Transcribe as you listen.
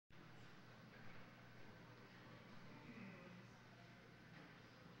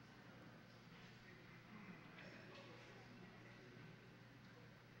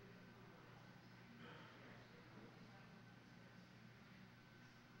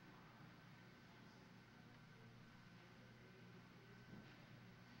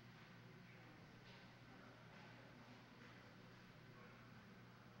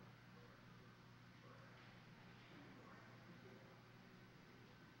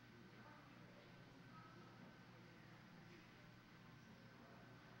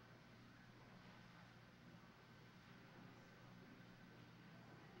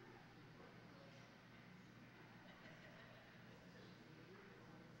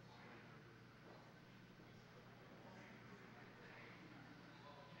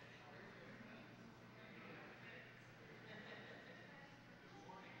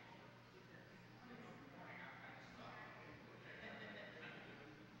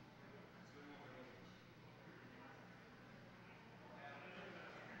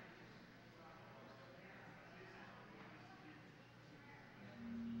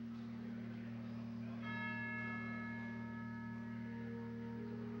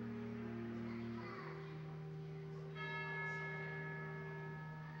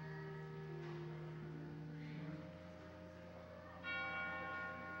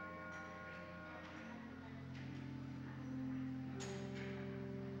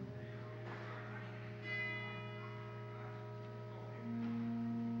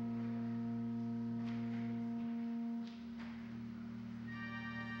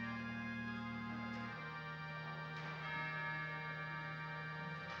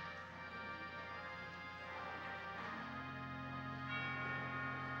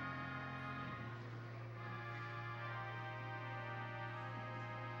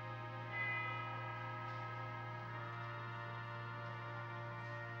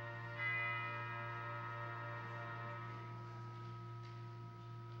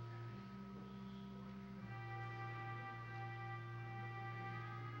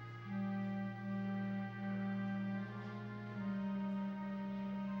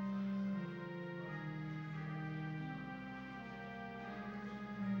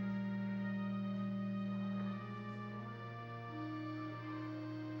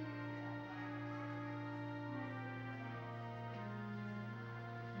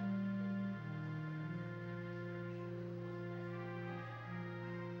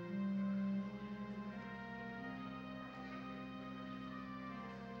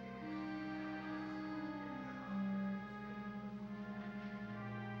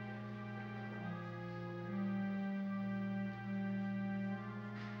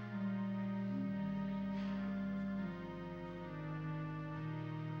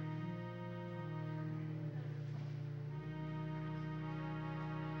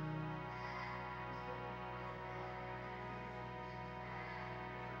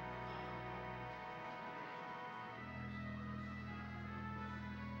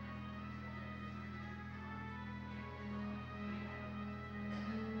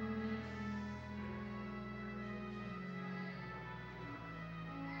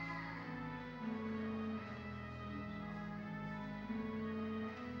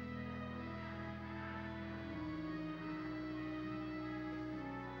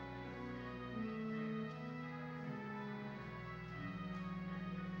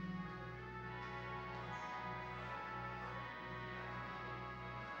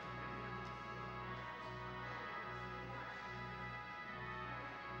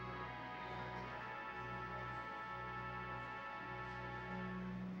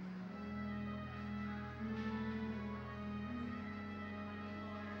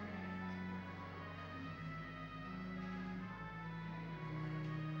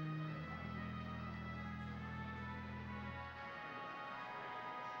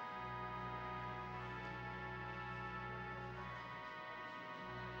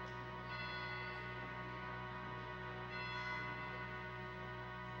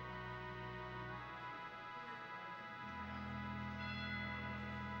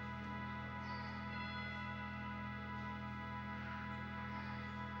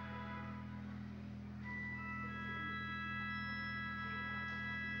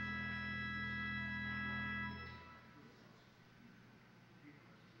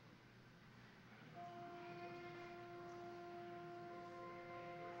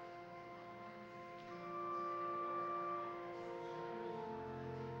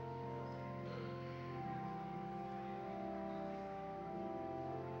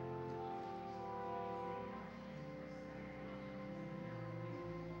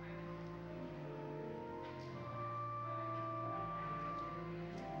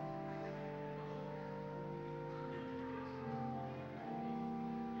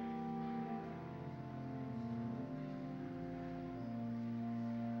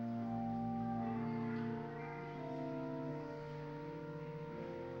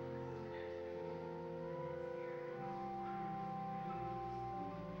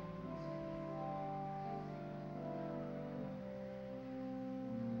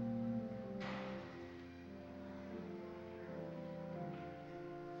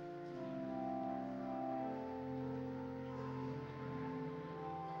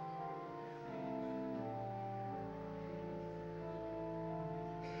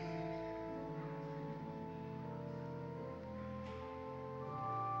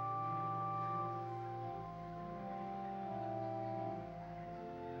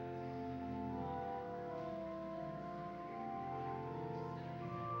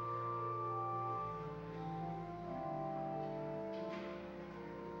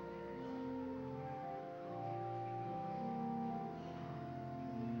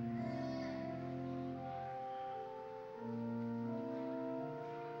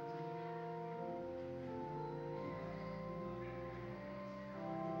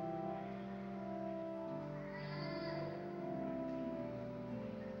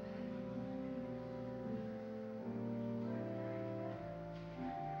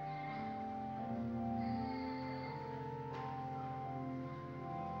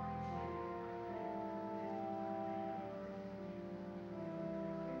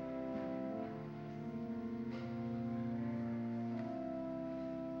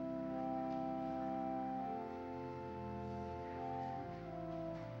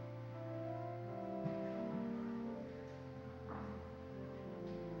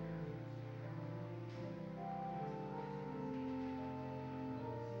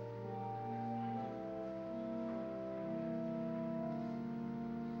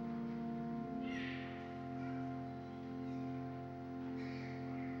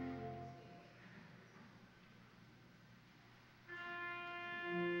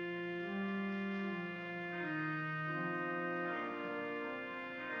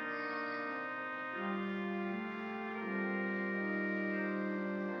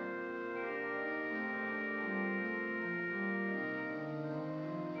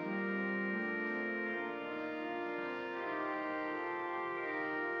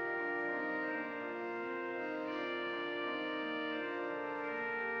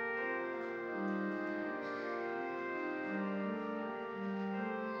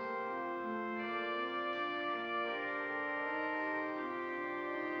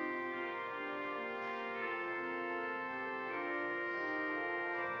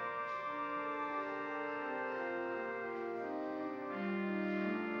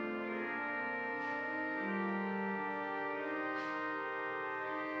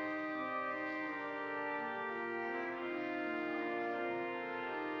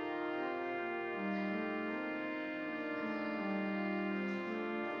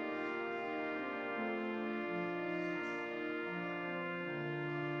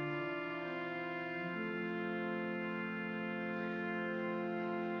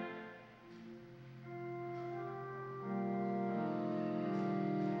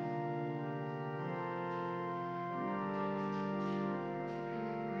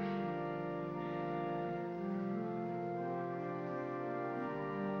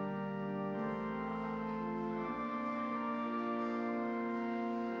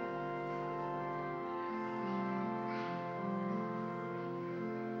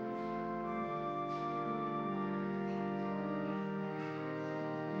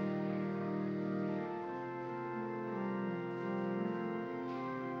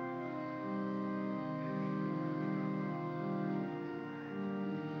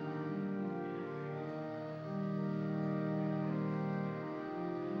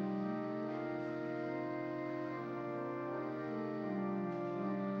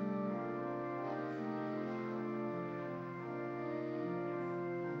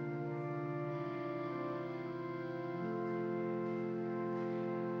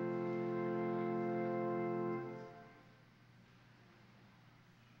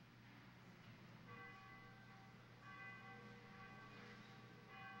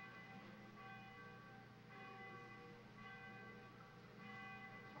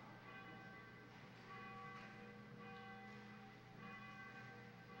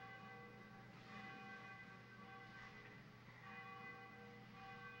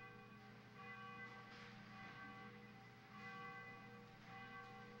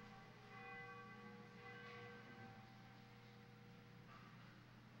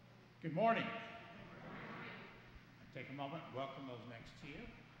Good morning. Take a moment and welcome those next to you.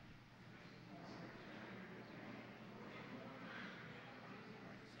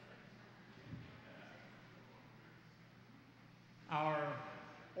 Our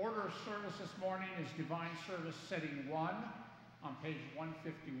order of service this morning is Divine Service Setting 1 on page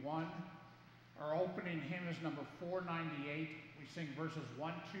 151. Our opening hymn is number 498. We sing verses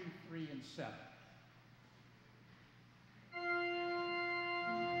 1, 2, 3, and 7.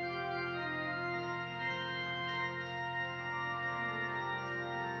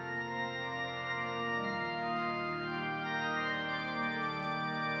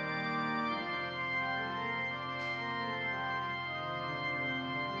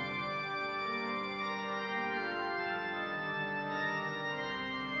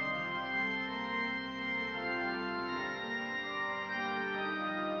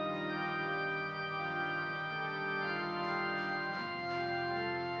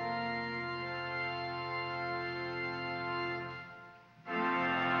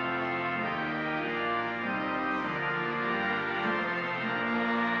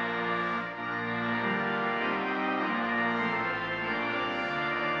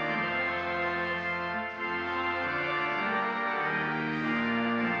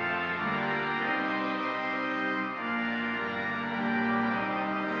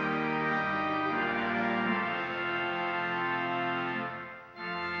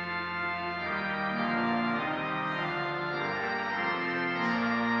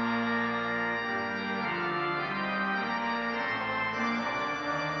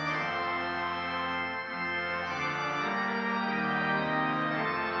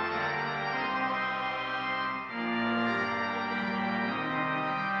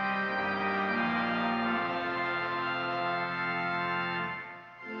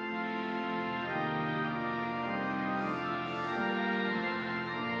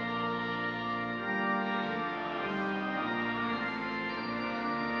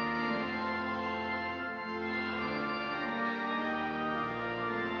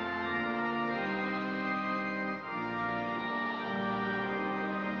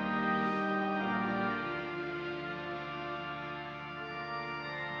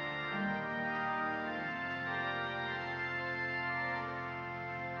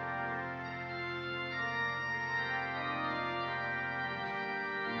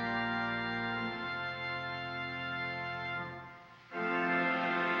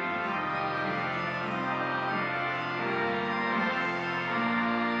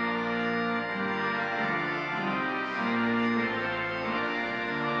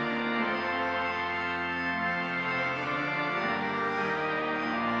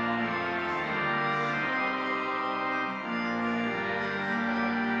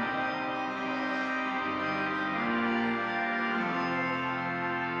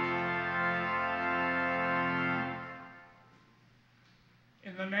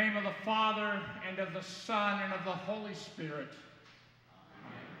 In the name of the Father, and of the Son, and of the Holy Spirit.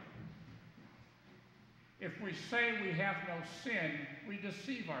 Amen. If we say we have no sin, we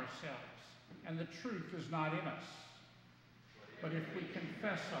deceive ourselves, and the truth is not in us. But if we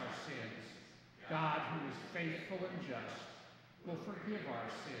confess our sins, God, who is faithful and just, will forgive our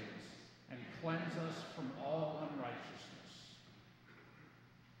sins and cleanse us from all unrighteousness.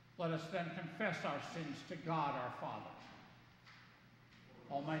 Let us then confess our sins to God our Father.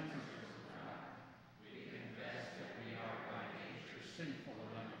 Almighty God, we confess that we are by nature sinful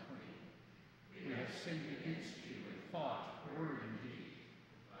and unclean. We have sinned against you in thought, word, and deed,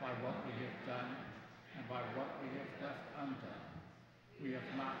 by what we have done and by what we have left undone. We have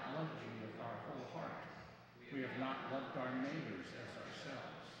not loved you with our whole heart. We have not loved our neighbors as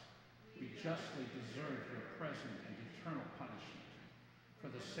ourselves. We justly deserve your present and eternal punishment. For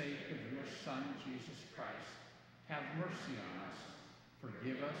the sake of your Son, Jesus Christ, have mercy on us.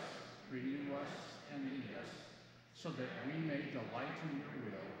 Forgive us, renew us, and lead us, so that we may delight in your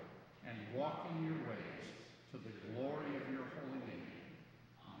will and walk in your ways to the glory of your holy name.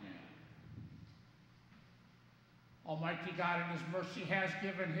 Amen. Almighty God in his mercy has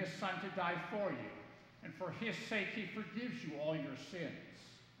given his Son to die for you, and for his sake he forgives you all your sins.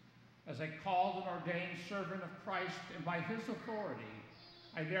 As a called and ordained servant of Christ, and by his authority,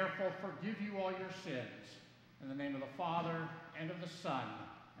 I therefore forgive you all your sins, in the name of the Father, and of the Son,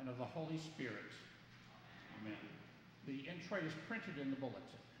 and of the Holy Spirit. Amen. The introit is printed in the bulletin.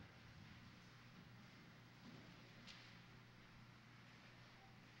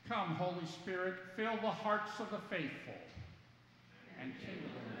 Come, Holy Spirit, fill the hearts of the faithful, and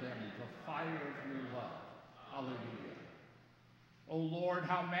kindle in them the fire of your love. Alleluia. O Lord,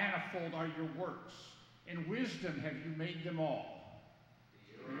 how manifold are your works. In wisdom have you made them all.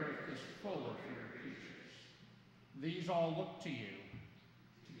 The earth is full of your creatures. These all look to you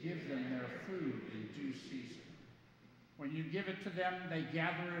to give them their food in due season. When you give it to them, they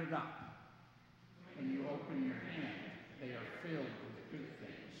gather it up. When you open your hand, they are filled with good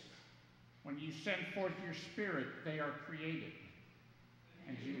things. When you send forth your Spirit, they are created,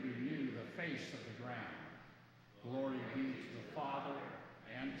 and you renew the face of the ground. Glory be to the Father,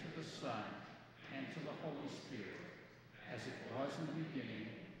 and to the Son, and to the Holy Spirit, as it was in the beginning,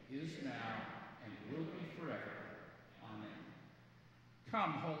 is now, and will be forever. Amen.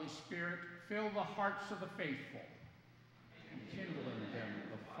 Come, Holy Spirit, fill the hearts of the faithful, and kindle in them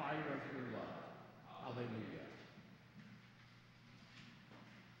the fire of your love. Alleluia.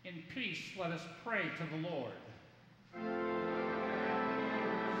 In peace, let us pray to the Lord.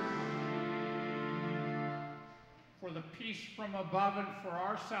 For the peace from above and for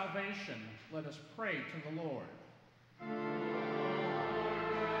our salvation, let us pray to the Lord.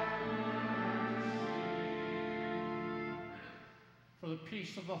 For the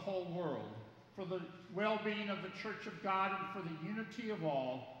peace of the whole world, for the well-being of the Church of God, and for the unity of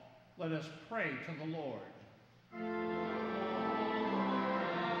all, let us pray to the Lord.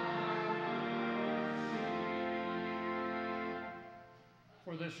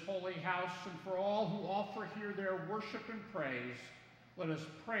 For this holy house and for all who offer here their worship and praise, let us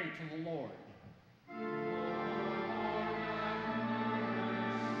pray to the Lord.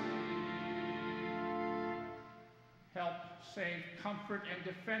 Help, save, comfort, and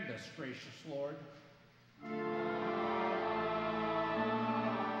defend us, gracious Lord.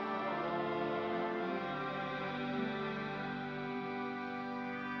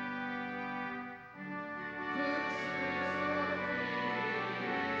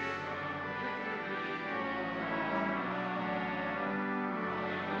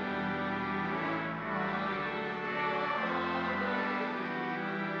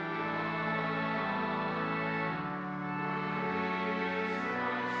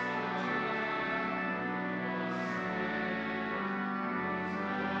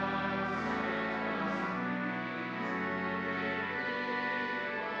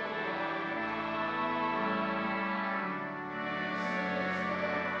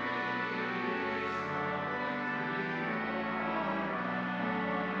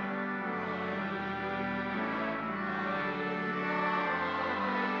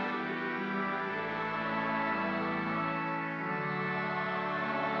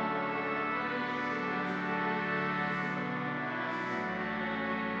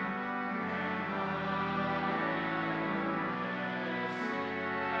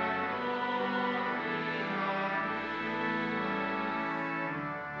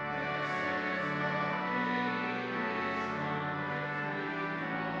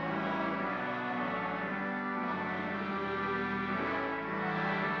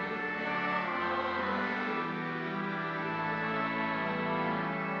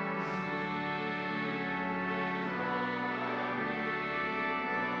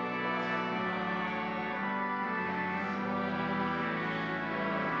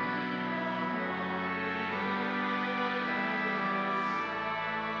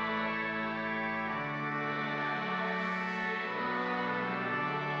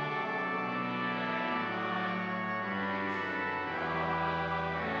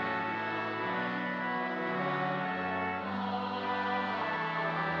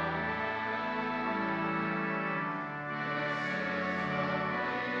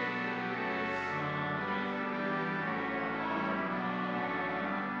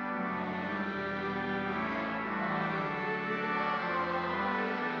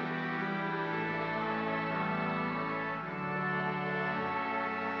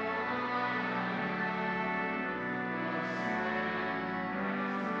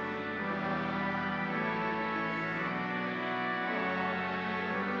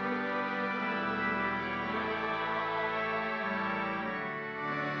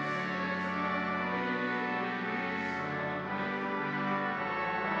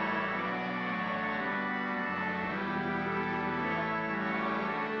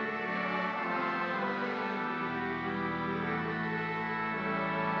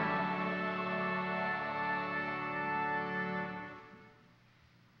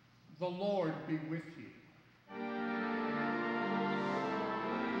 The Lord be with you.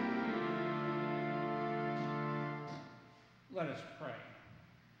 Let us pray.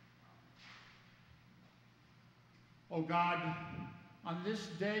 O God, on this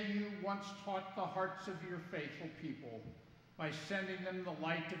day you once taught the hearts of your faithful people by sending them the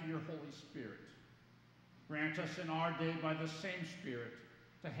light of your Holy Spirit. Grant us in our day by the same Spirit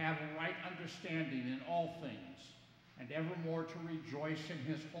to have a right understanding in all things, and evermore to rejoice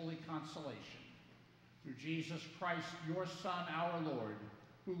in his holy consolation. Through Jesus Christ, your Son, our Lord,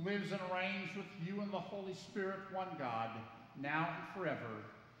 who lives and reigns with you in the Holy Spirit, one God, now and forever.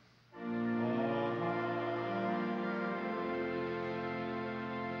 Amen.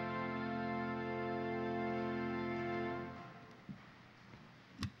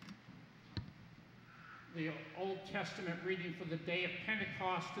 The Old Testament reading for the day of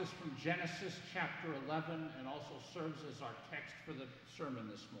Pentecost is from Genesis chapter 11 and also serves as our text for the sermon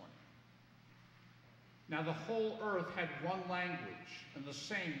this morning. Now the whole earth had one language and the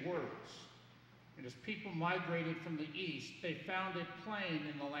same words. And as people migrated from the east, they found a plain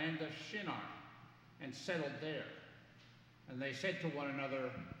in the land of Shinar and settled there. And they said to one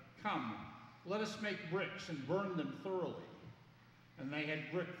another, "Come, let us make bricks and burn them thoroughly." And they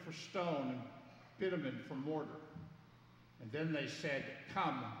had brick for stone and bitumen for mortar. And then they said,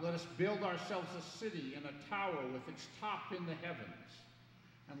 "Come, let us build ourselves a city and a tower with its top in the heavens.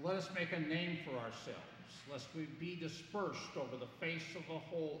 And let us make a name for ourselves, lest we be dispersed over the face of the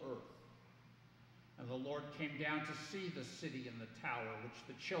whole earth." And the Lord came down to see the city and the tower which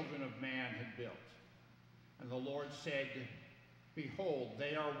the children of man had built. And the Lord said, "Behold,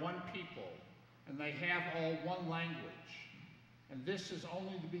 they are one people, and they have all one language. And this is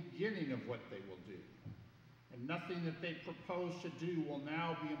only the beginning of what they will do. And nothing that they propose to do will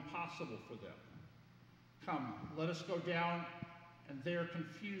now be impossible for them. Come, let us go down and there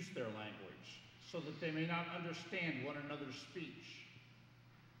confuse their language, so that they may not understand one another's speech."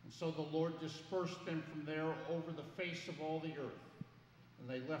 And so the Lord dispersed them from there over the face of all the earth, and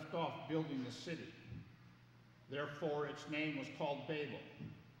they left off building the city. Therefore its name was called Babel,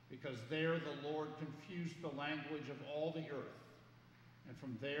 because there the Lord confused the language of all the earth. And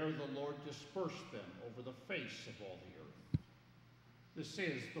from there the Lord dispersed them over the face of all the earth. This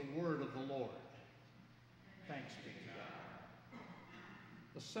is the word of the Lord. Thanks be to God.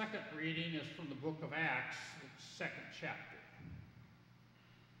 The second reading is from the book of Acts, the second chapter.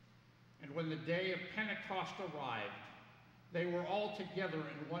 And when the day of Pentecost arrived, they were all together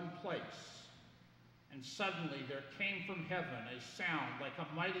in one place. And suddenly there came from heaven a sound like a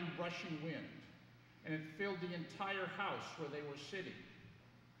mighty rushing wind, and it filled the entire house where they were sitting.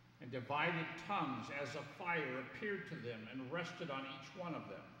 And divided tongues as of fire appeared to them and rested on each one of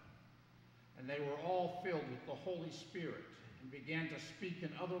them. And they were all filled with the Holy Spirit and began to speak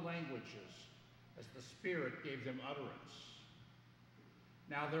in other languages as the Spirit gave them utterance.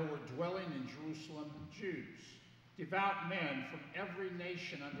 Now there were dwelling in Jerusalem Jews, devout men from every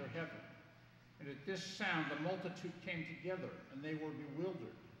nation under heaven. And at this sound the multitude came together, and they were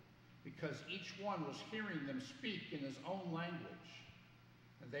bewildered, because each one was hearing them speak in his own language.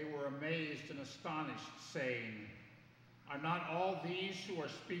 And they were amazed and astonished, saying, "Are not all these who are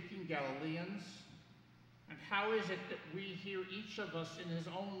speaking Galileans? And how is it that we hear each of us in his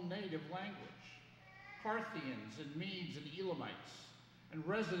own native language? Parthians and Medes and Elamites, and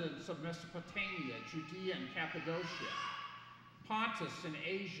residents of Mesopotamia, Judea and Cappadocia, Pontus and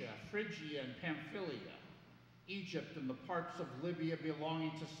Asia, Phrygia and Pamphylia, Egypt and the parts of Libya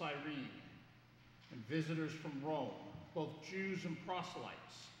belonging to Cyrene, and visitors from Rome, both Jews and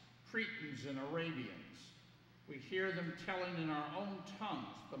proselytes, Cretans and Arabians. We hear them telling in our own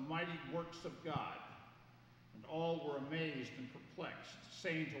tongues the mighty works of God." And all were amazed and perplexed,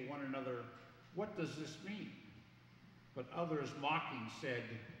 saying to one another, "What does this mean?" But others, mocking, said,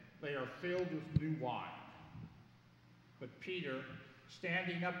 "They are filled with new wine." But Peter,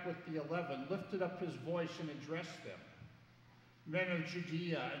 standing up with the 11, lifted up his voice and addressed them. "Men of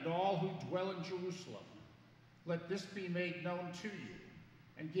Judea and all who dwell in Jerusalem, let this be made known to you,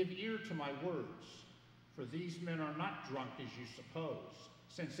 and give ear to my words. For these men are not drunk as you suppose,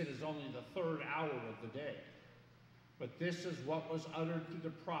 since it is only the third hour of the day. But this is what was uttered through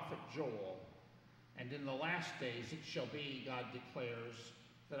the prophet Joel. And in the last days it shall be, God declares,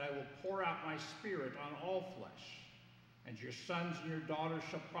 that I will pour out my spirit on all flesh. And your sons and your daughters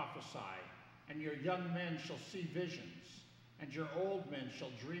shall prophesy, and your young men shall see visions, and your old men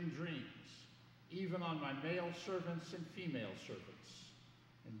shall dream dreams, even on my male servants and female servants.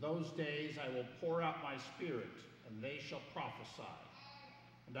 In those days I will pour out my spirit, and they shall prophesy.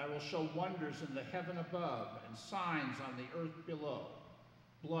 And I will show wonders in the heaven above, and signs on the earth below,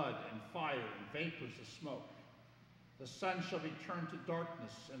 blood and fire and vapors of smoke. The sun shall be turned to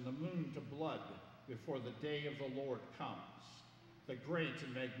darkness, and the moon to blood, before the day of the Lord comes, the great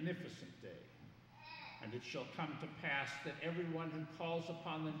and magnificent day. And it shall come to pass that everyone who calls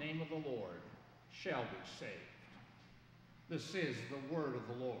upon the name of the Lord shall be saved." This is the word of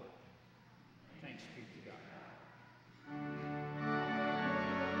the Lord. Thanks be to God.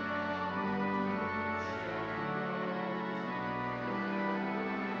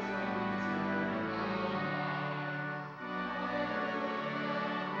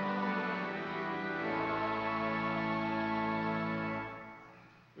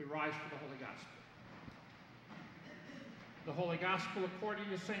 rise for the Holy Gospel. The Holy Gospel according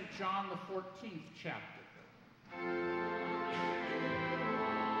to St. John, the 14th chapter.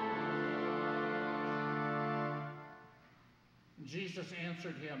 Jesus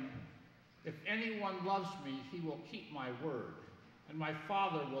answered him, "If anyone loves me, he will keep my word, and my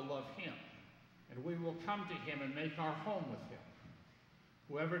Father will love him, and we will come to him and make our home with him.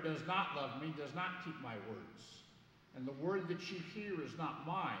 Whoever does not love me does not keep my words, and the word that you hear is not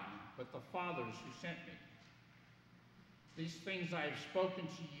mine, but the Father's who sent me. These things I have spoken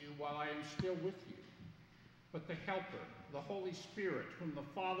to you while I am still with you. But the Helper, the Holy Spirit, whom the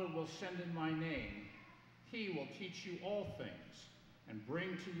Father will send in my name, he will teach you all things and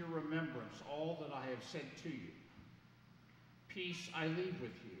bring to your remembrance all that I have said to you. Peace I leave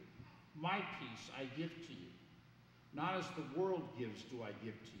with you. My peace I give to you. Not as the world gives do I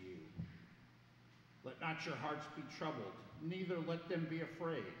give to you. Let not your hearts be troubled, neither let them be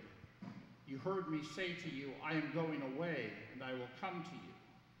afraid. You heard me say to you, I am going away, and I will come to you.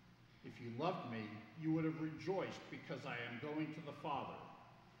 If you loved me, you would have rejoiced because I am going to the Father,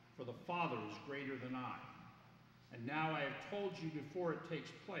 for the Father is greater than I. And now I have told you before it takes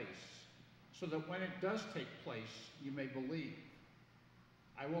place, so that when it does take place, you may believe.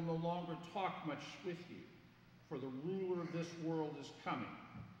 I will no longer talk much with you, for the ruler of this world is coming.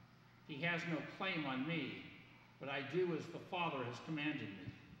 He has no claim on me, but I do as the Father has commanded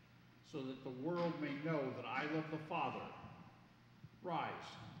me, so that the world may know that I love the Father.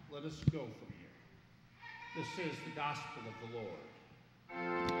 Rise, let us go from here. This is the gospel of the Lord.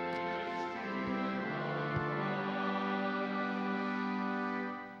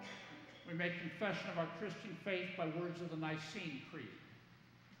 We make confession of our Christian faith by words of the Nicene Creed.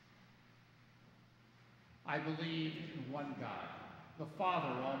 I believe in one God, the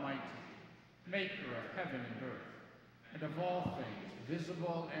Father Almighty, maker of heaven and earth, and of all things,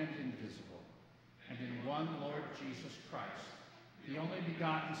 visible and invisible, and in one Lord Jesus Christ, the only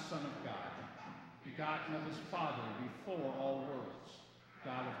begotten Son of God, begotten of his Father before all worlds,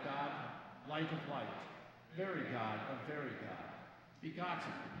 God of God, light of light, very God of very God,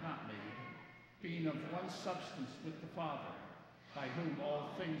 begotten, not made, being of one substance with the Father, by whom all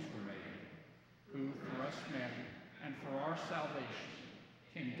things were made, who for us men and for our salvation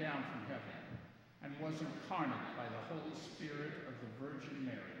came down from heaven, and was incarnate by the Holy Spirit of the Virgin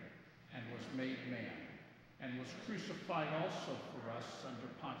Mary, and was made man, and was crucified also for us under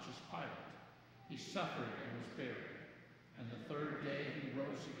Pontius Pilate. He suffered and was buried, and the third day he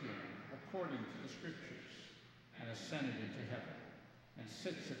rose again, according to the Scriptures, and ascended into heaven, and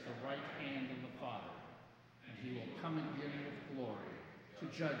sits at the right hand of the Father, and he will come again with glory to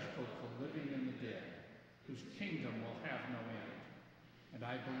judge both the living and the dead, whose kingdom will have no end. And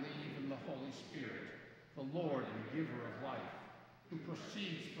I believe in the Holy Spirit, the Lord and giver of life, who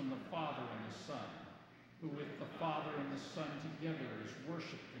proceeds from the Father and the Son, who with the Father and the Son together is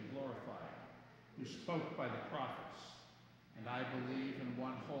worshipped and glorified, who spoke by the prophets. And I believe in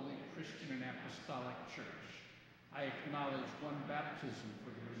one holy Christian and apostolic church. I acknowledge one baptism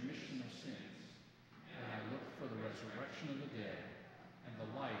for the remission of sins, and I look for the resurrection of the dead and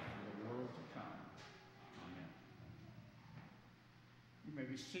the life of the world to come. Amen. You may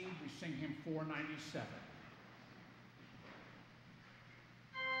be seated. We sing hymn 497.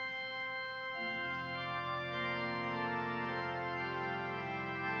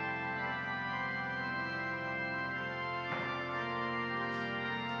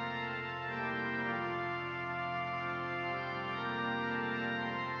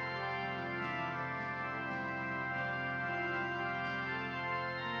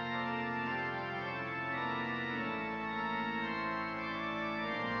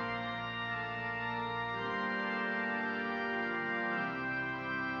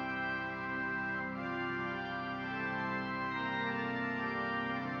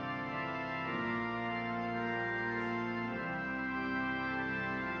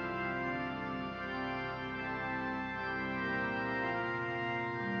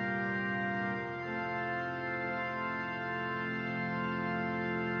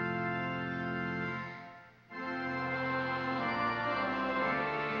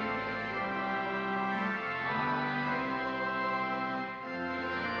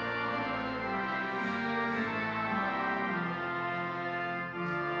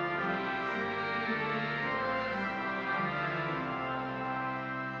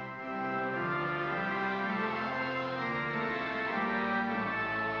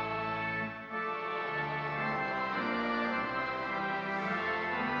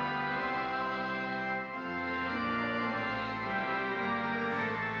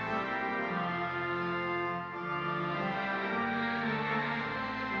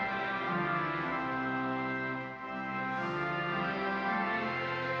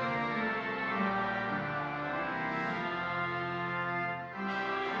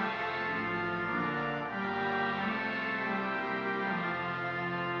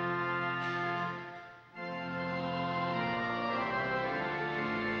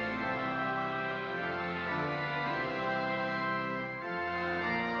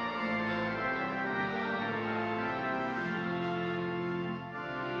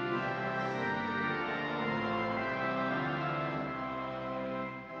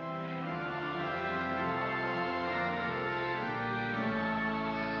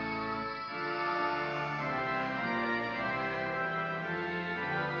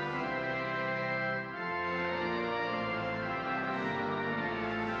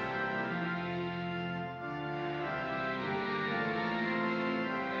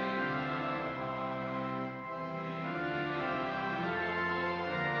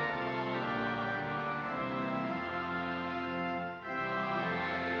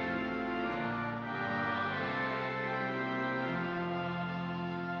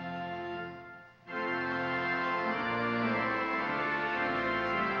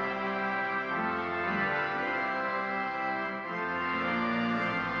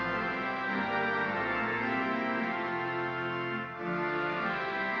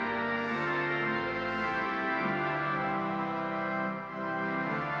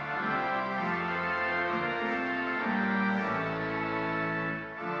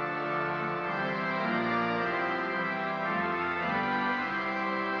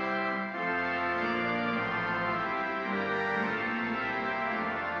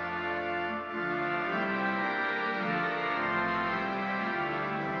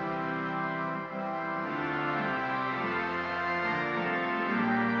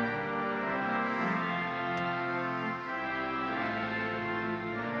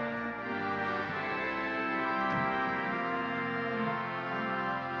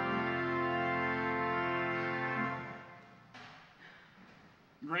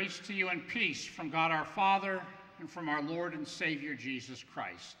 Grace to you and peace from God our Father and from our Lord and Savior Jesus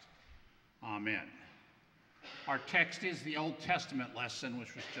Christ. Amen. Our text is the Old Testament lesson,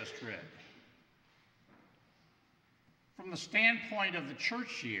 which was just read. From the standpoint of the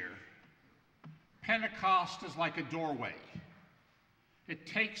church year, Pentecost is like a doorway. It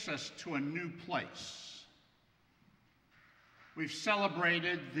takes us to a new place. We've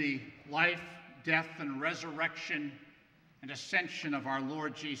celebrated the life, death, and resurrection and ascension of our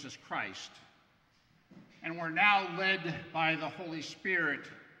Lord Jesus Christ. And we're now led by the Holy Spirit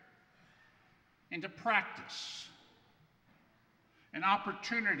into practice, an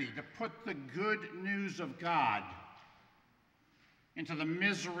opportunity to put the good news of God into the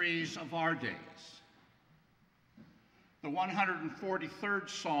miseries of our days. The 143rd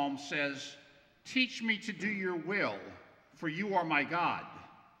Psalm says, "Teach me to do your will, for you are my God.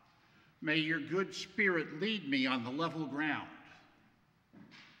 May your good spirit lead me on the level ground."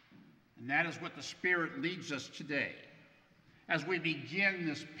 And that is what the Spirit leads us today. As we begin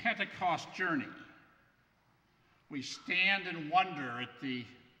this Pentecost journey, we stand and wonder at the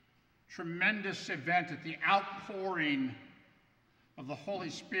tremendous event, at the outpouring of the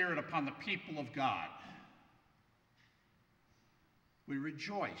Holy Spirit upon the people of God. We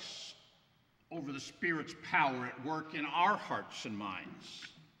rejoice over the Spirit's power at work in our hearts and minds.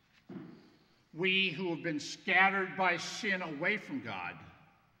 We who have been scattered by sin away from God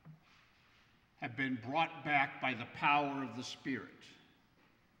have been brought back by the power of the Spirit,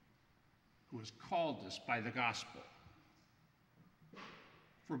 who has called us by the gospel.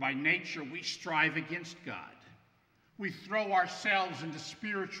 For by nature we strive against God. We throw ourselves into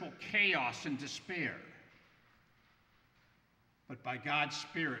spiritual chaos and despair. But by God's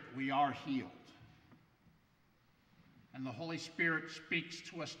Spirit we are healed. And the Holy Spirit speaks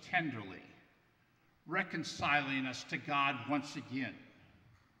to us tenderly, reconciling us to God once again.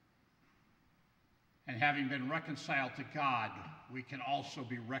 And having been reconciled to God, we can also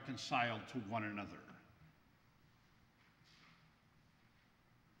be reconciled to one another.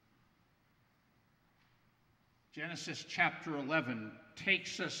 Genesis chapter 11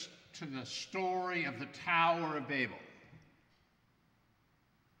 takes us to the story of the Tower of Babel,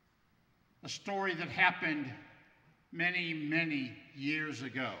 a story that happened many, many years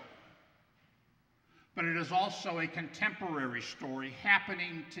ago. But it is also a contemporary story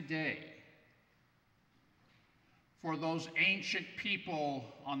happening today. For those ancient people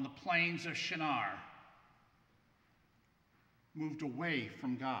on the plains of Shinar moved away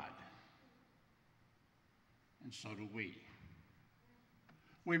from God. And so do we.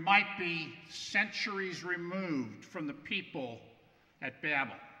 We might be centuries removed from the people at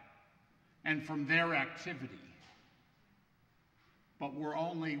Babel and from their activity, but we're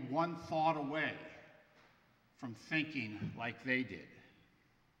only one thought away from thinking like they did.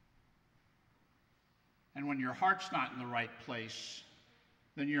 And when your heart's not in the right place,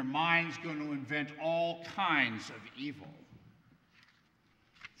 then your mind's going to invent all kinds of evil.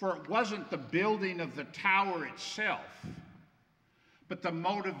 For it wasn't the building of the tower itself, but the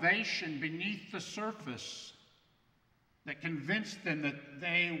motivation beneath the surface that convinced them that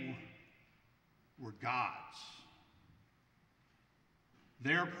they were gods.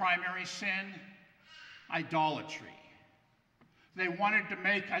 Their primary sin? Idolatry. They wanted to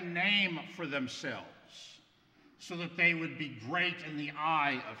make a name for themselves so that they would be great in the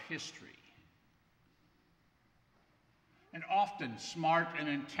eye of history. And often smart and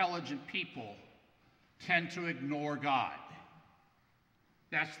intelligent people tend to ignore God.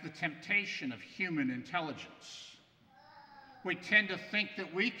 That's the temptation of human intelligence. We tend to think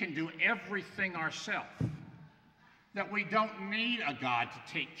that we can do everything ourselves, that we don't need a God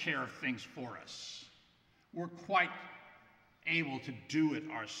to take care of things for us. We're quite able to do it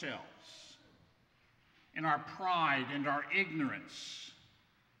ourselves. In our pride and our ignorance,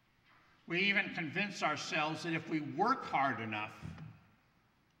 we even convince ourselves that if we work hard enough,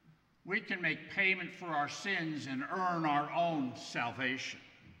 we can make payment for our sins and earn our own salvation.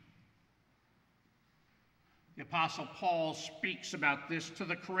 The Apostle Paul speaks about this to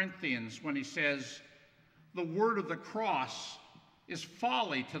the Corinthians when he says, "The word of the cross is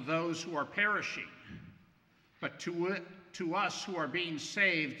folly to those who are perishing, but to us who are being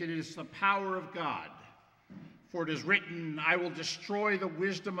saved, it is the power of God. For it is written, I will destroy the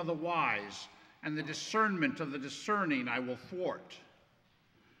wisdom of the wise, and the discernment of the discerning I will thwart.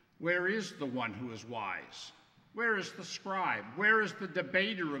 Where is the one who is wise? Where is the scribe? Where is the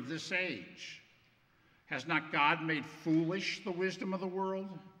debater of this age? Has not God made foolish the wisdom of the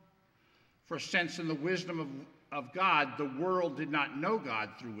world? For since in the wisdom of God the world did not know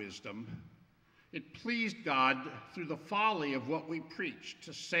God through wisdom, It pleased God through the folly of what we preach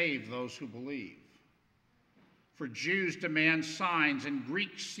to save those who believe. For Jews demand signs and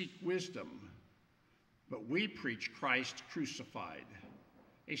Greeks seek wisdom, but we preach Christ crucified,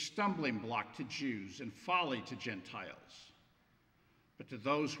 a stumbling block to Jews and folly to Gentiles. But to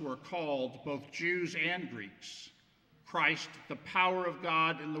those who are called, both Jews and Greeks, Christ, the power of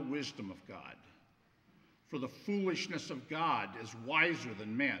God and the wisdom of God. For the foolishness of God is wiser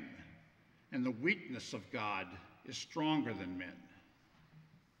than men, and the weakness of God is stronger than men.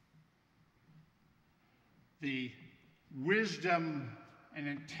 The wisdom and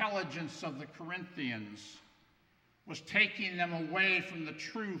intelligence of the Corinthians was taking them away from the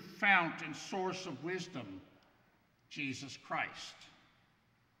true fount and source of wisdom, Jesus Christ.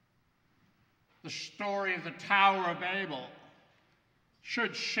 The story of the Tower of Babel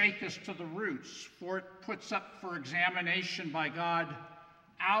should shake us to the roots, for it puts up for examination by God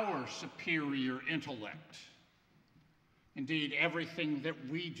our superior intellect. Indeed, everything that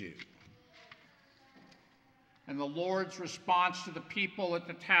we do. And the Lord's response to the people at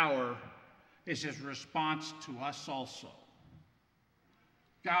the tower is his response to us also.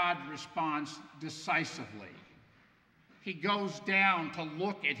 God responds decisively. He goes down to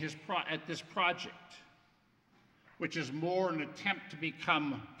look at this project, which is more an attempt to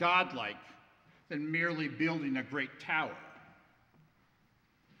become godlike than merely building a great tower.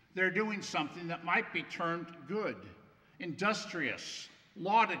 They're doing something that might be termed good, industrious,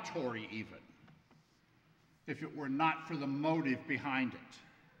 laudatory even, if it were not for the motive behind it.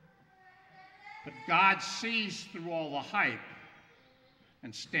 But God sees through all the hype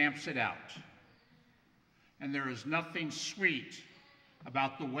and stamps it out. And there is nothing sweet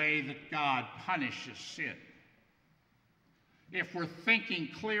about the way that God punishes sin. If we're thinking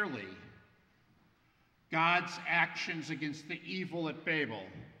clearly, God's actions against the evil at Babel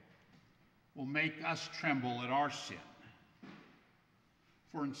will make us tremble at our sin.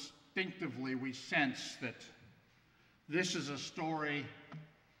 For instinctively we sense that this is a story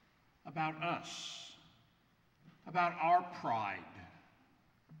about us, about our pride.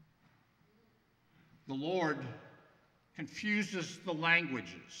 The Lord confuses the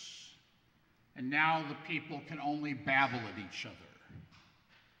languages, and now the people can only babble at each other.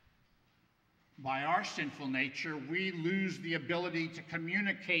 By our sinful nature, we lose the ability to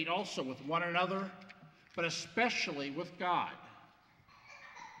communicate also with one another, but especially with God.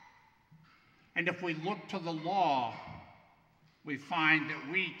 And if we look to the law, we find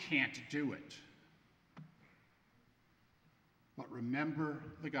that we can't do it. But remember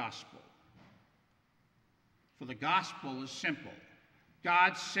the gospel. For the gospel is simple.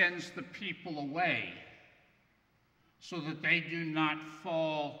 God sends the people away so that they do not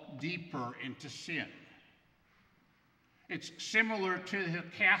fall deeper into sin. It's similar to the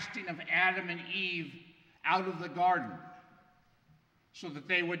casting of Adam and Eve out of the garden so that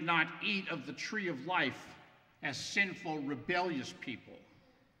they would not eat of the tree of life as sinful, rebellious people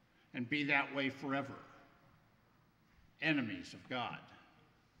and be that way forever, enemies of God.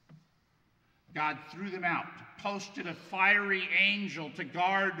 God threw them out, posted a fiery angel to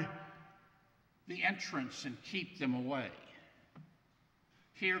guard the entrance and keep them away.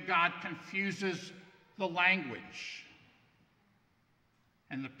 Here God confuses the language,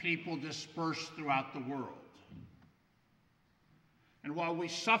 and the people disperse throughout the world. And while we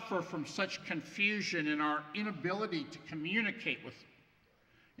suffer from such confusion in our inability to communicate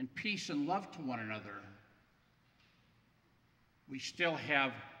in peace and love to one another, we still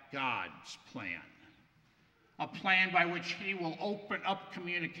have God's plan, a plan by which he will open up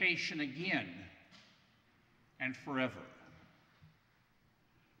communication again and forever.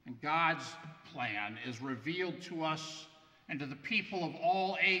 And God's plan is revealed to us and to the people of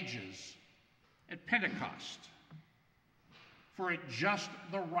all ages at Pentecost. For at just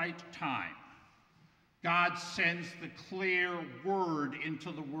the right time, God sends the clear word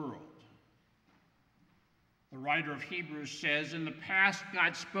into the world. The writer of Hebrews says, in the past,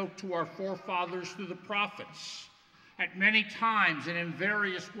 God spoke to our forefathers through the prophets at many times and in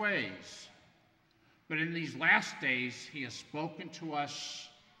various ways. But in these last days, he has spoken to us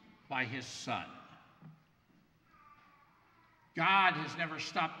by his Son. God has never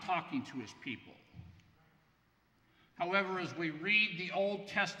stopped talking to his people. However, as we read the Old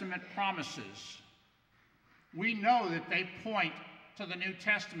Testament promises, we know that they point to the New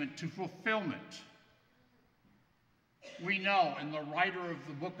Testament to fulfillment. We know, and the writer of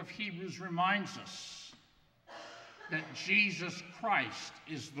the book of Hebrews reminds us, that Jesus Christ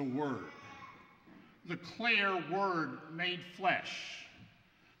is the Word, the clear Word made flesh,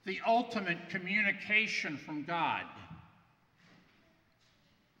 the ultimate communication from God.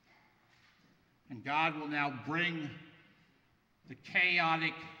 And God will now bring the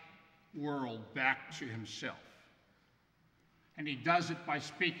chaotic world back to himself. And he does it by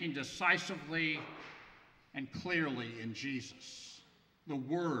speaking decisively and clearly in Jesus, the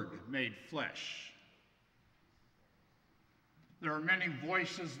Word made flesh. There are many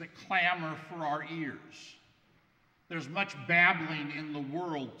voices that clamor for our ears. There's much babbling in the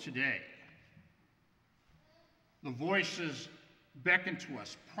world today. The voices beckon to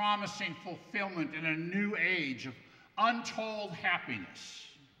us, promising fulfillment in a new age of untold happiness.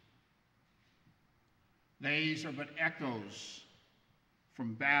 These are but echoes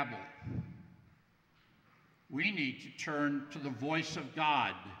from Babel. We need to turn to the voice of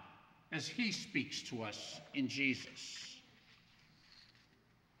God as he speaks to us in Jesus.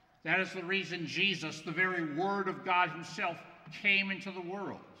 That is the reason Jesus, the very Word of God himself, came into the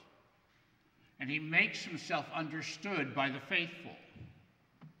world. And he makes himself understood by the faithful.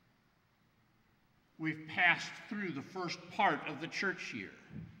 We've passed through the first part of the church year.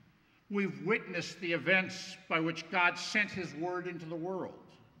 We've witnessed the events by which God sent his Word into the world.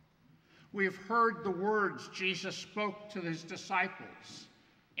 We've heard the words Jesus spoke to his disciples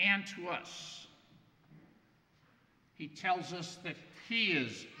and to us. He tells us that he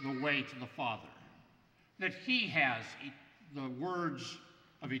is the way to the Father, that he has the words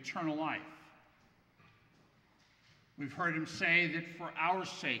of eternal life. We've heard him say that for our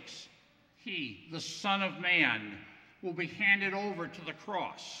sakes, he, the Son of Man, will be handed over to the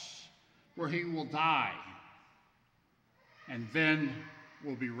cross, where he will die, and then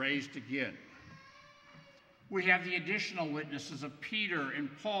will be raised again. We have the additional witnesses of Peter and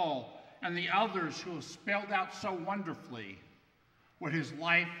Paul and the others who have spelled out so wonderfully what his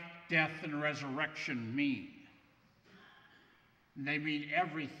life, death, and resurrection mean. And they mean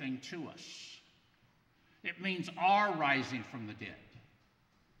everything to us. It means our rising from the dead.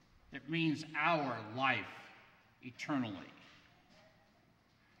 It means our life eternally.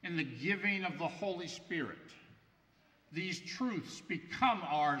 In the giving of the Holy Spirit, these truths become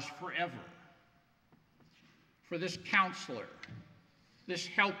ours forever. For this counselor, this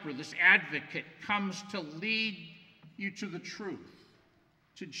helper, this advocate comes to lead you to the truth,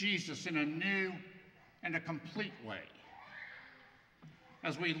 to Jesus in a new and a complete way.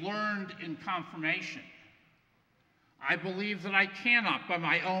 As we learned in confirmation, I believe that I cannot, by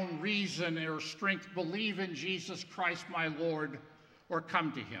my own reason or strength, believe in Jesus Christ my Lord or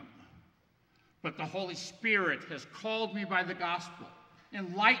come to him. But the Holy Spirit has called me by the gospel,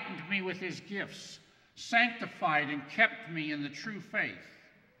 enlightened me with his gifts, sanctified and kept me in the true faith.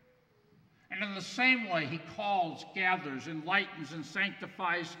 And in the same way, he calls, gathers, enlightens, and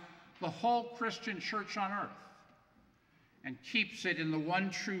sanctifies the whole Christian church on earth and keeps it in the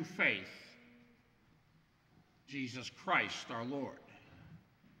one true faith, Jesus Christ our Lord.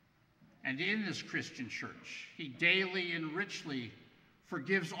 And in this Christian church, he daily and richly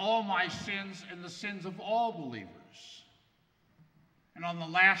forgives all my sins and the sins of all believers. And on the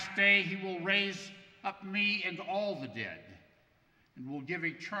last day, he will raise up me and all the dead, and will give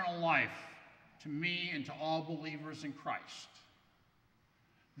eternal life to me and to all believers in Christ.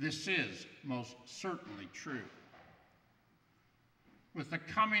 This is most certainly true. With the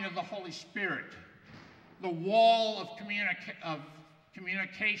coming of the Holy Spirit, the wall of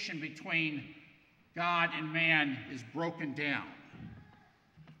communication between God and man is broken down.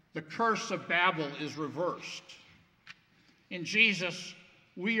 The curse of Babel is reversed. In Jesus,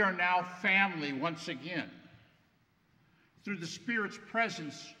 we are now family once again. Through the Spirit's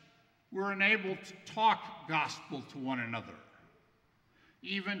presence, we're enabled to talk gospel to one another,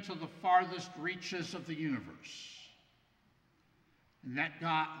 even to the farthest reaches of the universe. And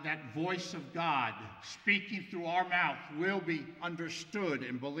that voice of God speaking through our mouth will be understood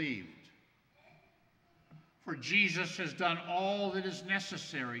and believed. For Jesus has done all that is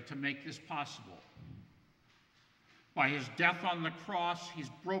necessary to make this possible. By his death on the cross,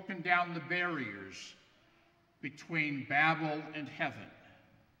 he's broken down the barriers between Babel and heaven.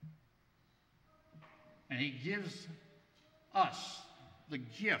 And he gives us the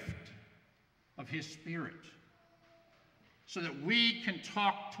gift of his Spirit so that we can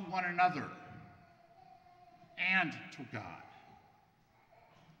talk to one another and to God.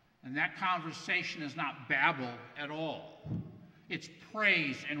 And that conversation is not babble at all. It's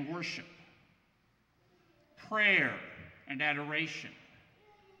praise and worship, prayer and adoration.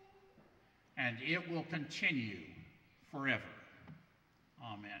 And it will continue forever.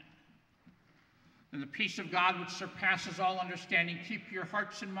 Amen. And the peace of God, which surpasses all understanding, keep your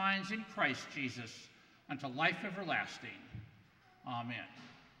hearts and minds in Christ Jesus unto life everlasting. Amen.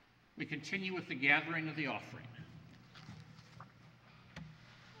 We continue with the gathering of the offering.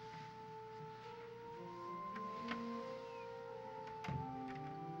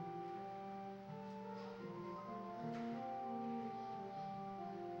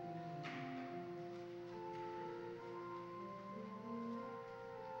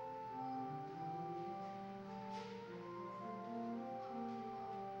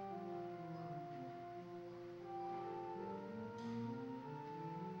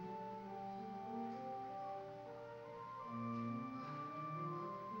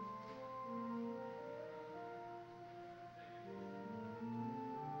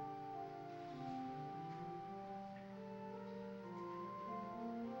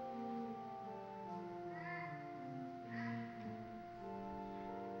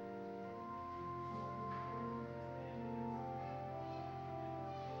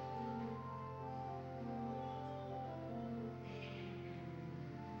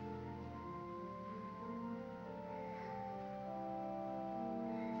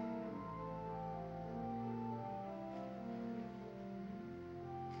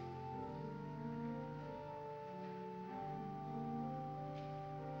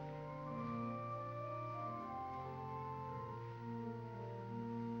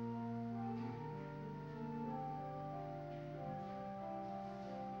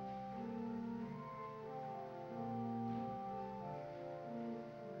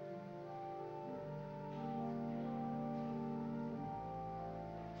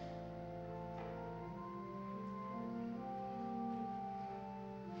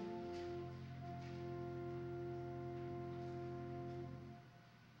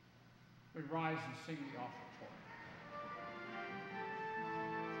 we rise and sing the offertory.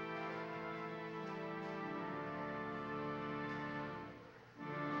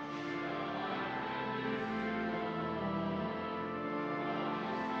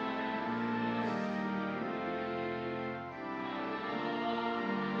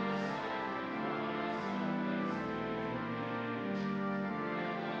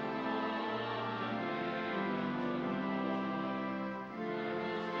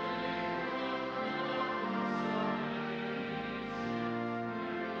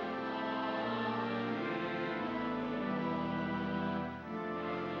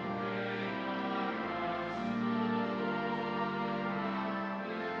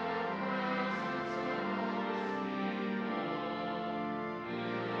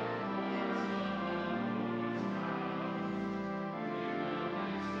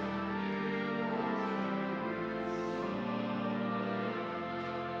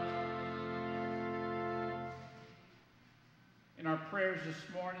 In our prayers this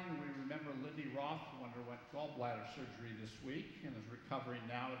morning, we remember Lindy Roth, who underwent gallbladder surgery this week and is recovering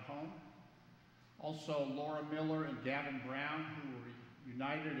now at home. Also, Laura Miller and Gavin Brown, who were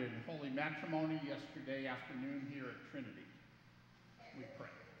united in holy matrimony yesterday afternoon here at Trinity. We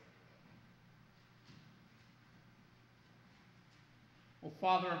pray. O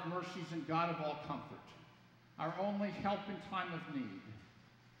Father of mercies and God of all comfort, our only help in time of need,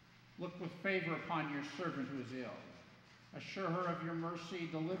 look with favor upon your servant who is ill. Assure her of your mercy,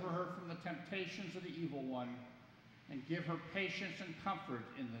 deliver her from the temptations of the evil one, and give her patience and comfort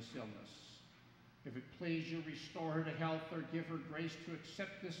in this illness. If it please you, restore her to health or give her grace to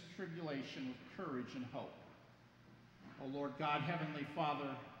accept this tribulation with courage and hope. O Lord God, Heavenly Father,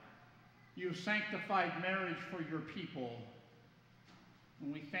 you have sanctified marriage for your people,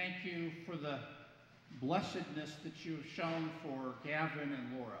 and we thank you for the blessedness that you have shown for Gavin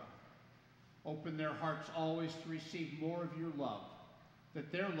and Laura. Open their hearts always to receive more of your love,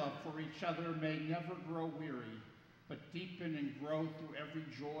 that their love for each other may never grow weary, but deepen and grow through every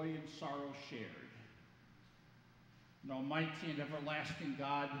joy and sorrow shared. And Almighty and everlasting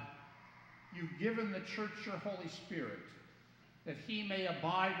God, you've given the church your Holy Spirit, that he may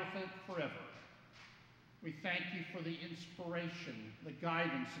abide with it forever. We thank you for the inspiration, the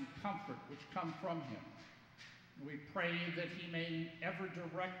guidance, and comfort which come from him. We pray that he may ever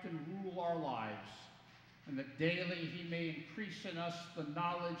direct and rule our lives, and that daily he may increase in us the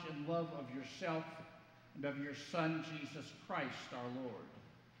knowledge and love of yourself and of your Son, Jesus Christ, our Lord.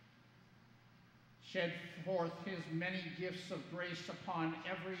 Shed forth his many gifts of grace upon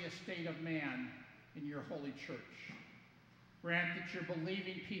every estate of man in your holy church. Grant that your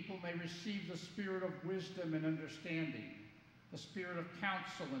believing people may receive the spirit of wisdom and understanding, the spirit of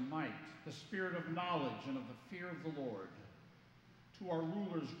counsel and might, the spirit of knowledge and of the fear of the Lord. To our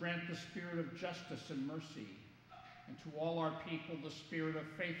rulers, grant the spirit of justice and mercy, and to all our people the spirit of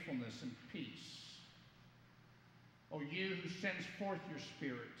faithfulness and peace. O you who sends forth your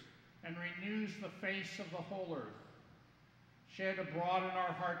Spirit and renews the face of the whole earth, shed abroad in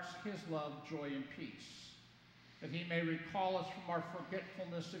our hearts his love, joy, and peace, that he may recall us from our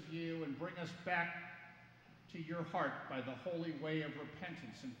forgetfulness of you and bring us back to your heart by the holy way of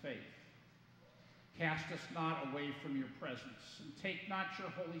repentance and faith. Cast us not away from your presence, and take not your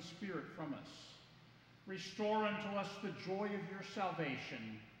Holy Spirit from us. Restore unto us the joy of your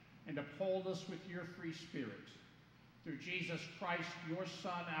salvation, and uphold us with your free Spirit. Through Jesus Christ, your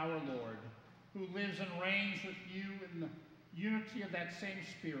Son, our Lord, who lives and reigns with you in the unity of that same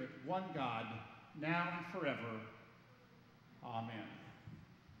Spirit, one God, now and forever. Amen.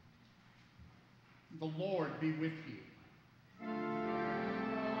 The Lord be with you.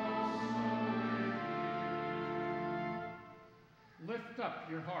 Lift up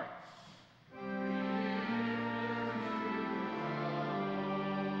your hearts.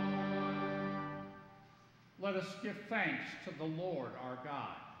 Let us give thanks to the Lord our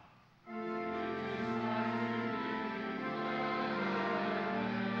God.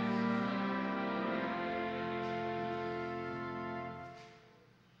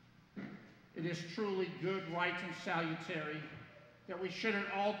 It is truly good, right, and salutary that we should at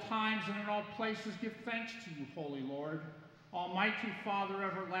all times and in all places give thanks to you, Holy Lord, Almighty Father,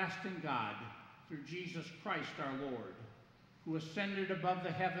 everlasting God, through Jesus Christ our Lord, who ascended above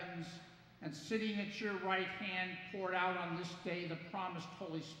the heavens and sitting at your right hand poured out on this day the promised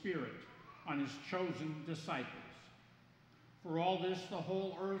Holy Spirit on his chosen disciples. For all this the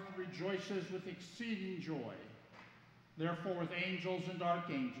whole earth rejoices with exceeding joy. Therefore with angels and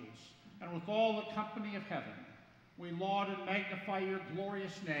archangels, and with all the company of heaven, we laud and magnify your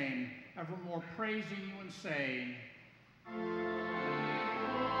glorious name, evermore praising you and saying, Glory,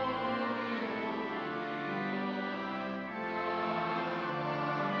 glory.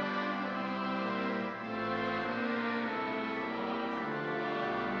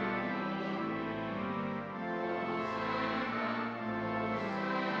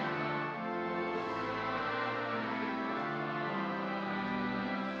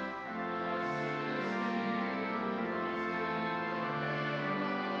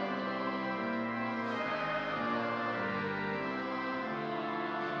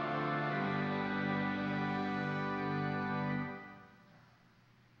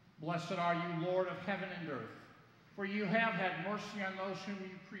 Blessed are you, Lord of heaven and earth, for you have had mercy on those whom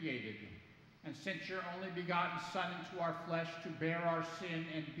you created, and sent your only begotten Son into our flesh to bear our sin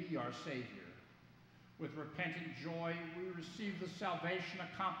and be our Savior. With repentant joy, we receive the salvation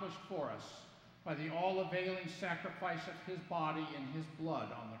accomplished for us by the all-availing sacrifice of his body and his blood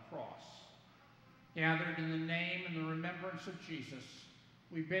on the cross. Gathered in the name and the remembrance of Jesus,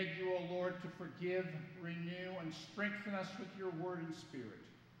 we beg you, O Lord, to forgive, renew, and strengthen us with your word and spirit.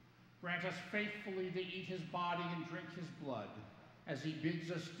 Grant us faithfully to eat his body and drink his blood, as he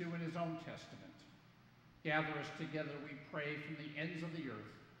bids us do in his own testament. Gather us together, we pray, from the ends of the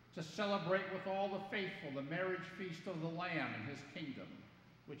earth, to celebrate with all the faithful the marriage feast of the Lamb in his kingdom,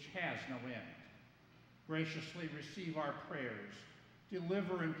 which has no end. Graciously receive our prayers.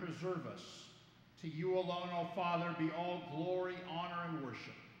 Deliver and preserve us. To you alone, O Father, be all glory, honor, and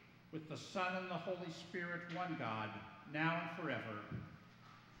worship, with the Son and the Holy Spirit, one God, now and forever.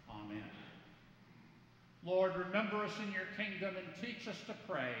 Amen. Lord, remember us in your kingdom and teach us to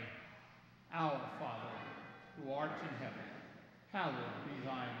pray. Our Father, who art in heaven, hallowed be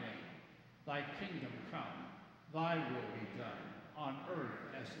thy name. Thy kingdom come, thy will be done, on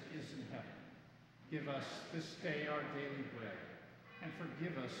earth as it is in heaven. Give us this day our daily bread, and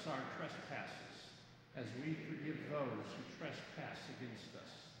forgive us our trespasses, as we forgive those who trespass against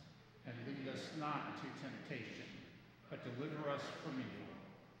us. And lead us not into temptation, but deliver us from evil.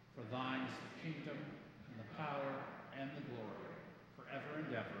 For thine is the kingdom, and the power, and the glory, forever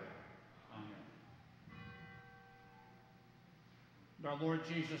and ever. Amen. And our Lord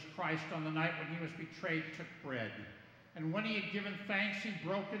Jesus Christ, on the night when he was betrayed, took bread. And when he had given thanks, he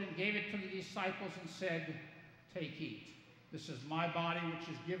broke it and gave it to the disciples and said, "Take, eat. This is my body, which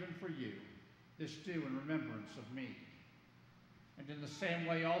is given for you. This do in remembrance of me." And in the same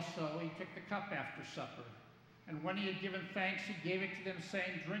way also he took the cup after supper. And when he had given thanks, he gave it to them,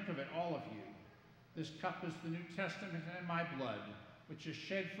 saying, "Drink of it, all of you. This cup is the New Testament in my blood, which is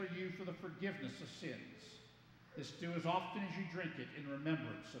shed for you for the forgiveness of sins. This do as often as you drink it in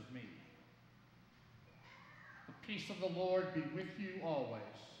remembrance of me." The peace of the Lord be with you always.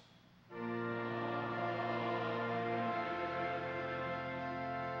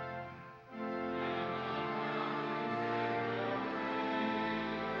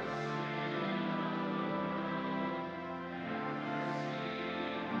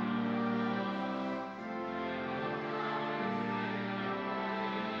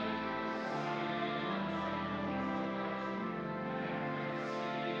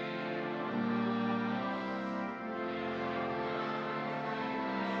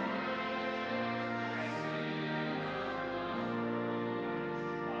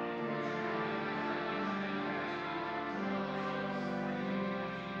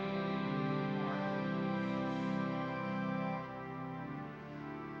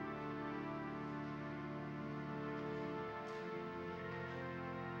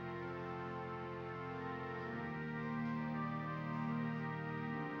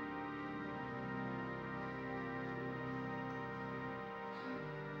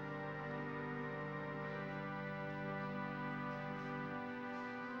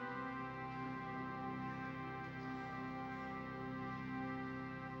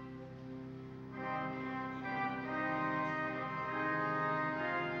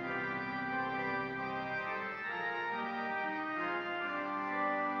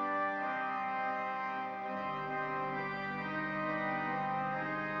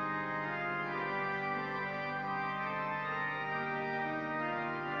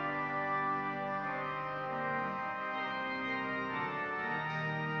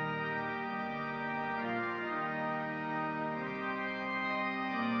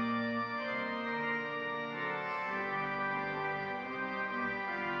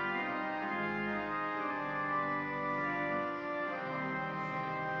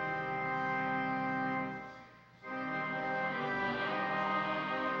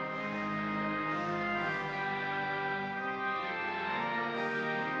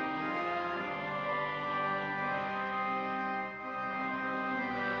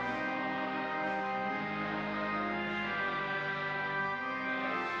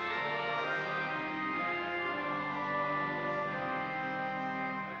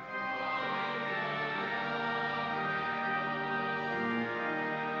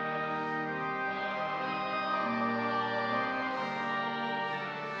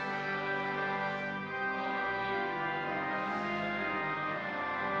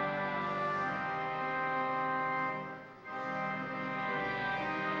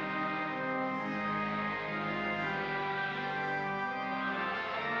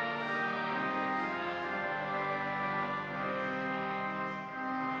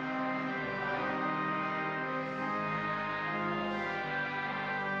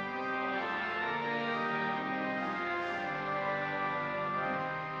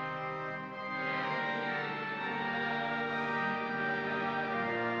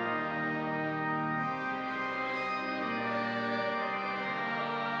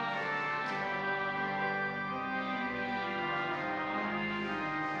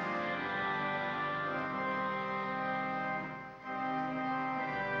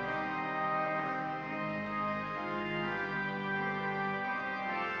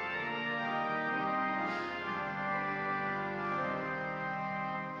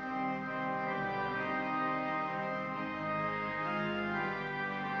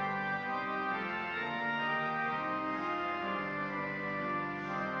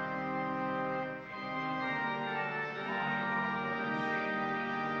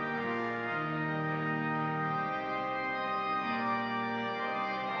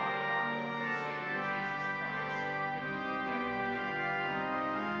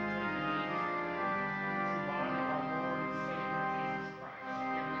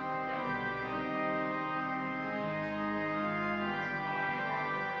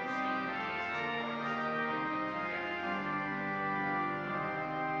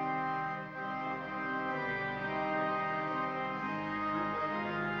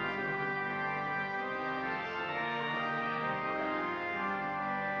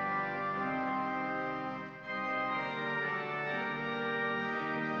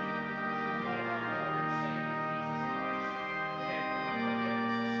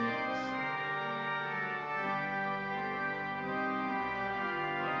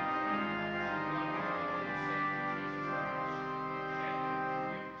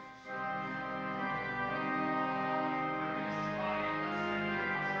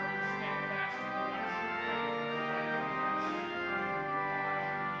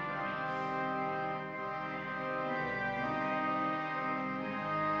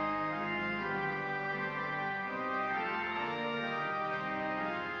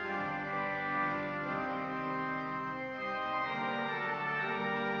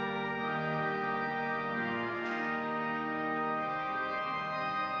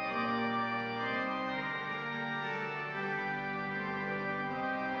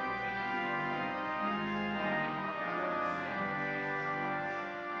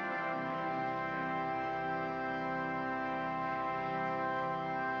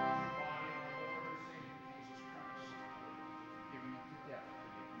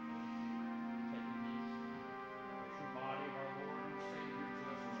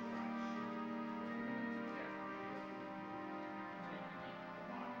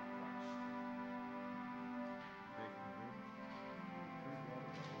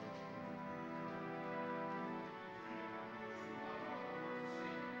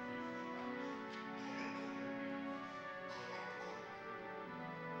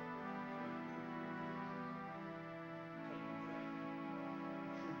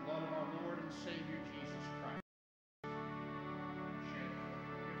 and Savior Jesus Christ, shed for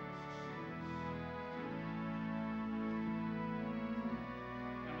forgiveness of sins.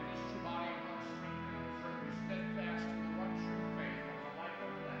 And with this true body of our strength and firmly steadfast in the one true faith of the life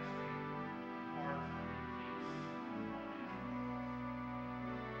everlasting, art in peace.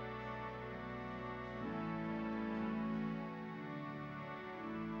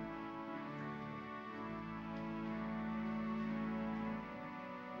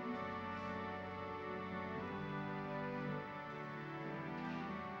 Amen.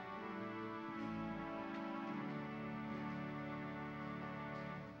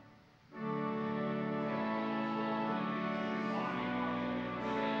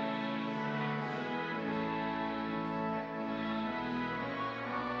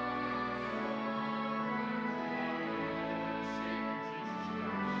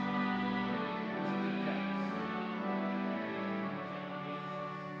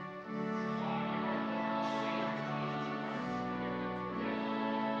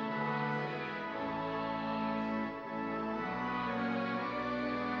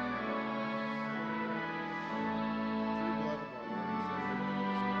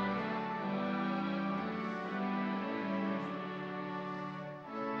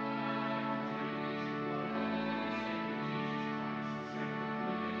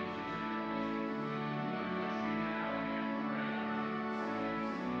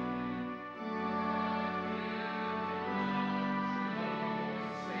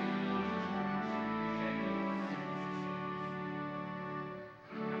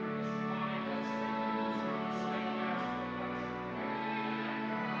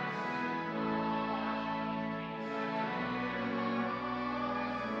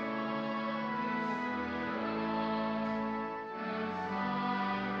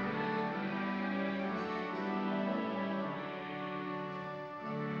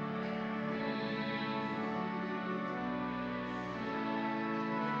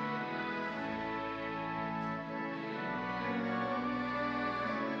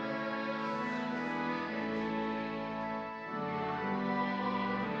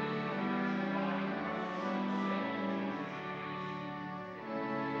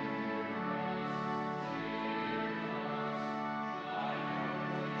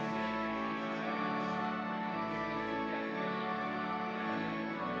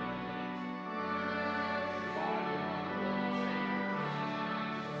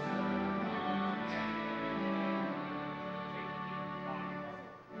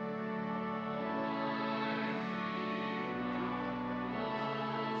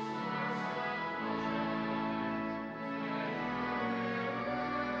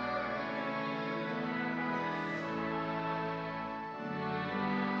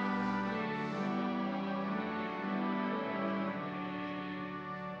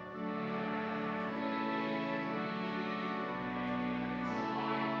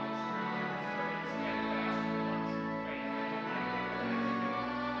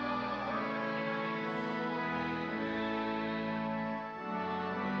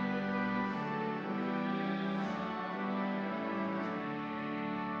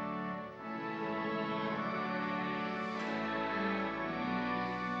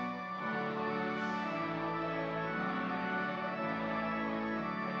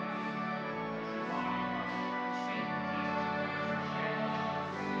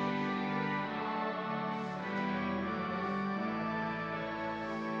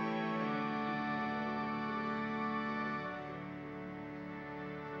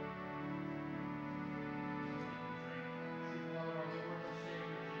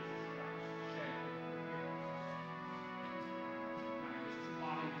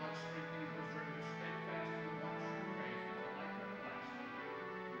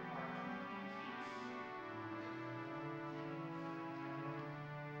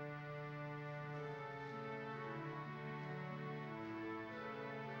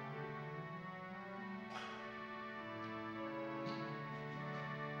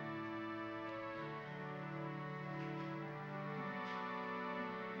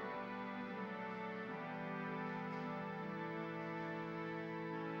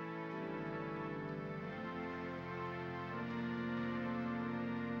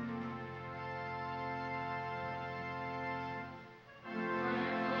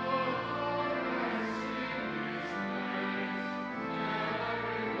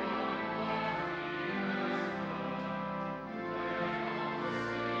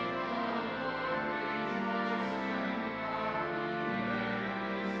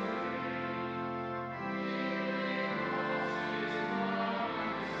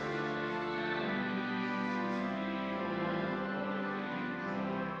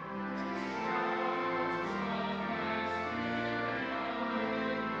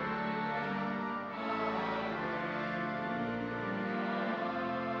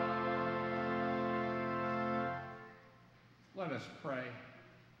 Let us pray.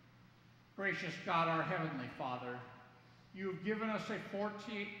 Gracious God, our Heavenly Father, you have given us a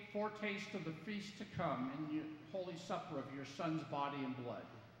foretaste of the feast to come in the holy supper of your Son's body and blood.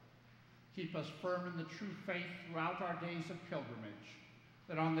 Keep us firm in the true faith throughout our days of pilgrimage,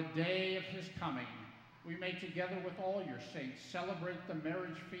 that on the day of his coming, we may together with all your saints celebrate the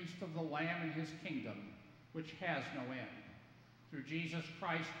marriage feast of the Lamb in his kingdom, which has no end. Through Jesus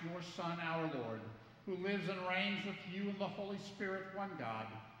Christ, your Son, our Lord, who lives and reigns with you in the Holy Spirit, one God,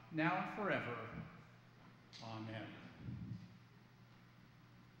 now and forever. Amen.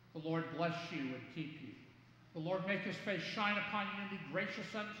 The Lord bless you and keep you. The Lord make his face shine upon you and be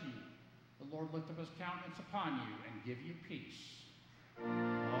gracious unto you. The Lord lift up his countenance upon you and give you peace.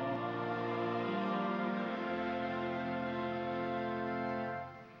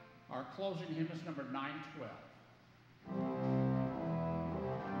 Our closing hymn is number 912.